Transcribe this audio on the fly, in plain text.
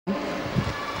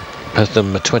Both of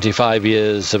them are 25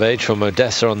 years of age, from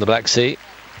Odessa on the Black Sea.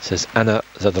 This is Anna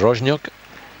Zadorozhniuk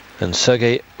and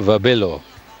Sergei Verbillo.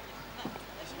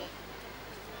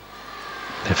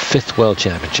 Their 5th World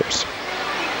Championships.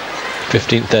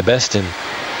 15th their best in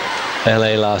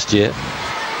LA last year.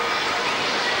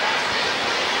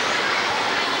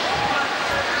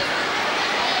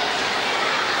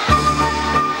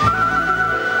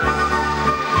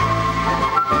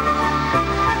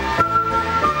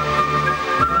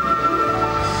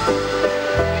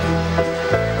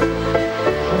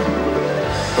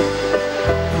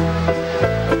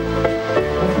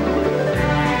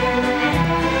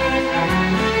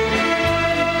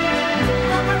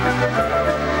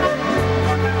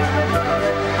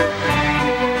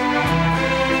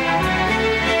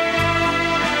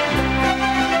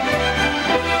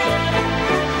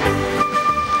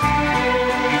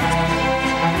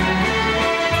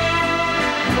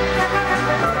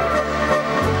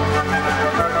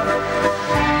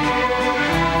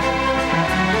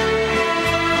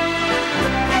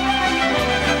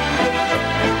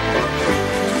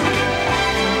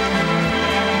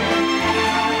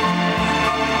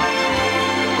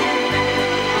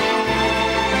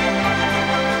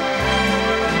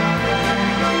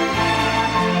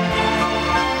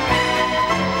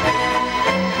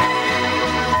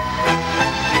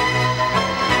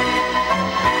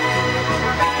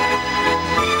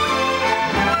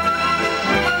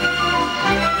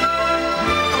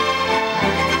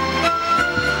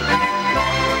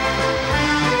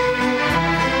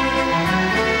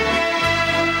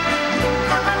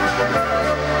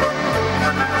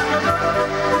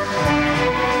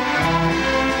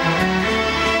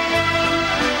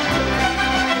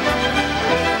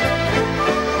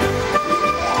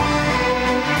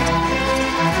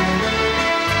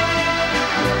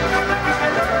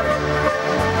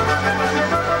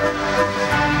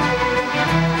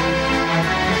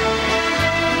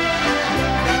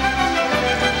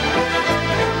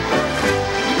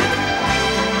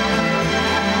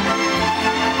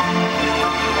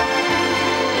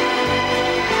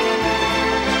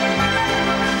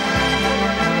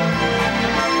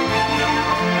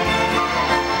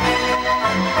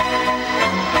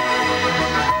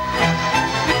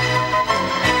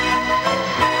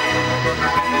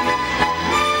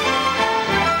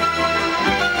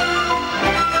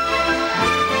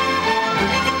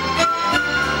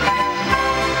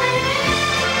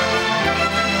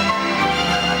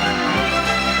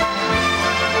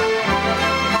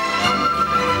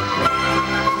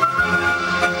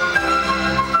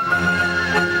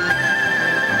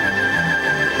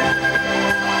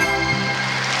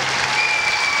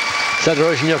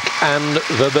 Zadorozhniuk and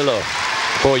Verbillo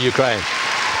for Ukraine.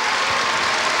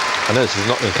 I know this is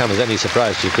not going to come as any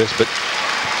surprise to you, Chris, but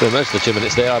for most of the 2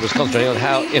 minutes there I was concentrating on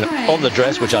how, on the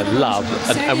dress, which I love,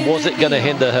 and was it going to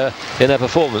hinder her in her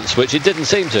performance, which it didn't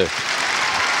seem to.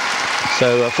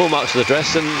 So full marks for the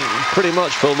dress and pretty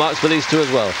much full marks for these two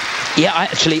as well. Yeah,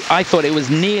 I thought it was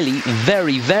nearly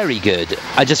very, very good.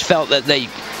 I just felt that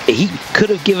he could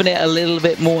have given it a little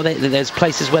bit more. There's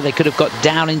places where they could have got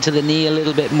down into the knee a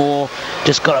little bit more,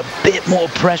 just got a bit more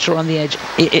pressure on the edge.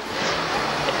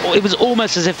 It was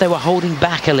almost as if they were holding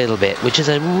back a little bit, which is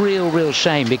a real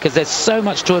shame, because there's so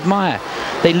much to admire.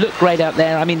 They look great out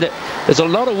there. I mean, there's a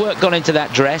lot of work gone into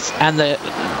that dress, and the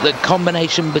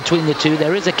combination between the two,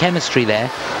 there is a chemistry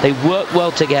there. They work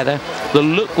well together. The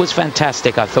look was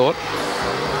fantastic, I thought.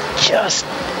 Just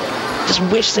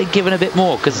wish they'd given a bit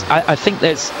more, because I think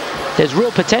there's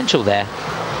real potential there.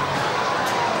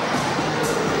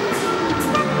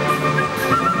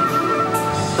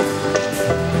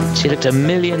 She looked $1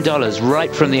 million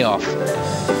right from the off.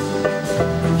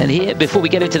 And here, before we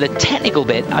get into the technical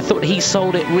bit, I thought he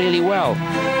sold it really well.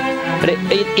 But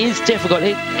it is difficult.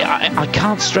 I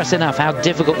can't stress enough how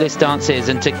difficult this dance is,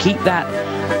 and to keep that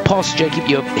posture, keep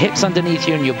your hips underneath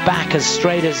you and your back as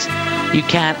straight as you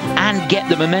can, and get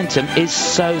the momentum is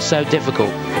so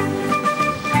difficult.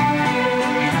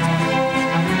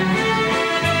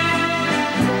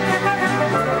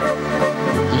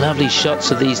 Lovely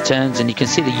shots of these turns, and you can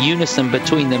see the unison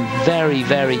between them. Very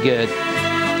good.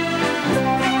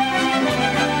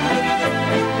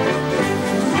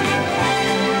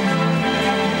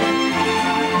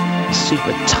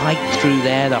 Super tight through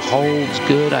there. The hold's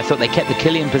good. I thought they kept the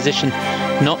Killian position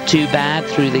not too bad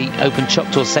through the open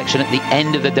Choctaw section at the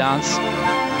end of the dance.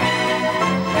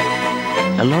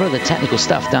 A lot of the technical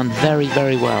stuff done very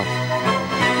well.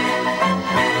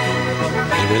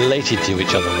 They related to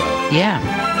each other well. Yeah.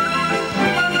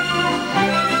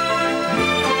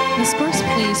 The scores,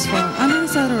 please, for Anna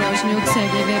Zadorozhniuk,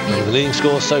 Sergei, Verbillo. The leading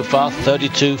score so far,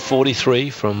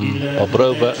 32-43 from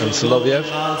Obrova and Soloviev.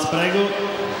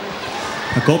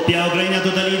 La coppia ucraina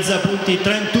totalizza punti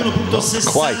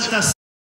 31.60.